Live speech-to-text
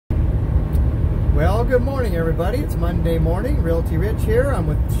Well, good morning, everybody. It's Monday morning. Realty Rich here. I'm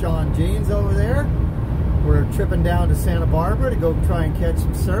with Shawn Jeannes over there. We're tripping down to Santa Barbara to go try and catch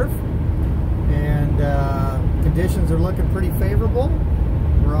some surf. And conditions are looking pretty favorable.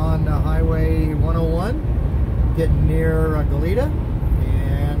 We're on Highway 101, getting near Goleta,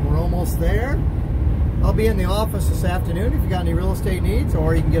 and we're almost there. I'll be in the office this afternoon if you got any real estate needs,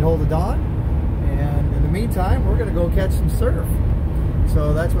 or you can get hold of Don. And in the meantime, we're going to go catch some surf.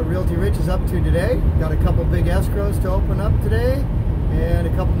 So that's what Realty Rich is up to today. Got a couple big escrows to open up today and a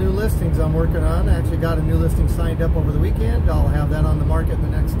couple new listings I'm working on. I actually got a new listing signed up over the weekend. I'll have that on the market in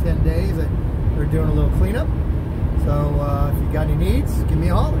the next 10 days. We're doing a little cleanup. So if you got any needs, give me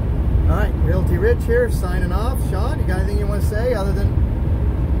a holler. All right, Realty Rich here, signing off. Shawn, you got anything you want to say other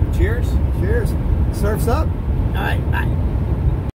than cheers? Cheers. Surf's up. All right, bye.